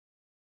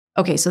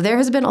Okay, so there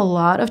has been a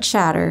lot of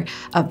chatter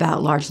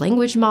about large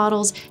language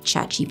models,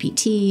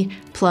 ChatGPT,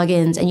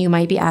 plugins, and you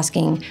might be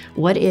asking,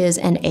 what is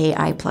an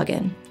AI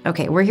plugin?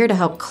 Okay, we're here to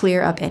help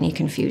clear up any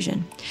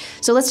confusion.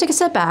 So let's take a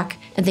step back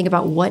and think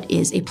about what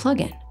is a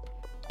plugin.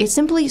 It's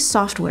simply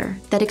software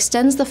that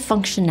extends the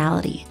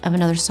functionality of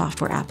another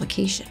software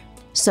application.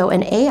 So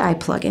an AI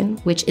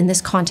plugin, which in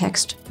this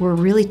context, we're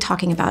really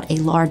talking about a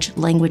large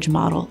language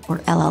model or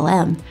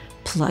LLM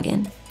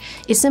plugin,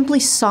 is simply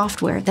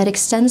software that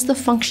extends the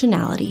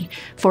functionality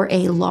for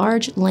a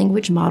large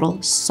language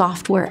model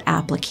software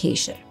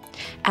application.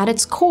 At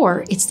its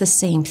core, it's the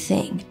same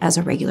thing as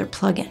a regular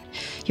plugin.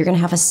 You're going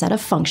to have a set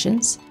of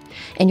functions,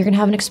 and you're going to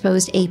have an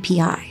exposed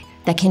API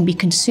that can be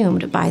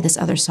consumed by this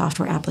other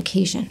software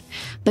application.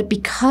 But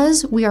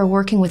because we are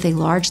working with a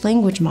large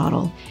language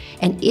model,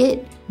 and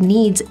it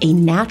needs a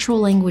natural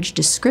language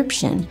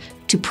description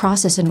to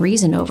process and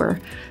reason over,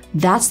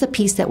 that's the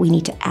piece that we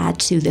need to add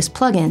to this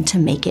plugin to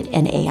make it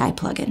an AI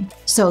plugin.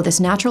 So this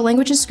natural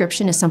language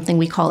description is something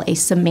we call a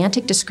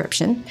semantic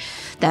description.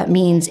 That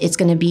means it's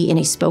going to be in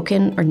a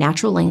spoken or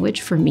natural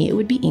language. For me, it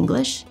would be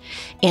English.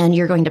 And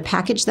you're going to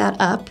package that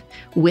up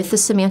with the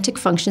semantic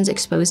functions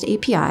exposed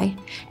API,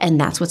 and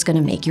that's what's going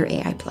to make your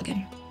AI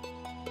plugin.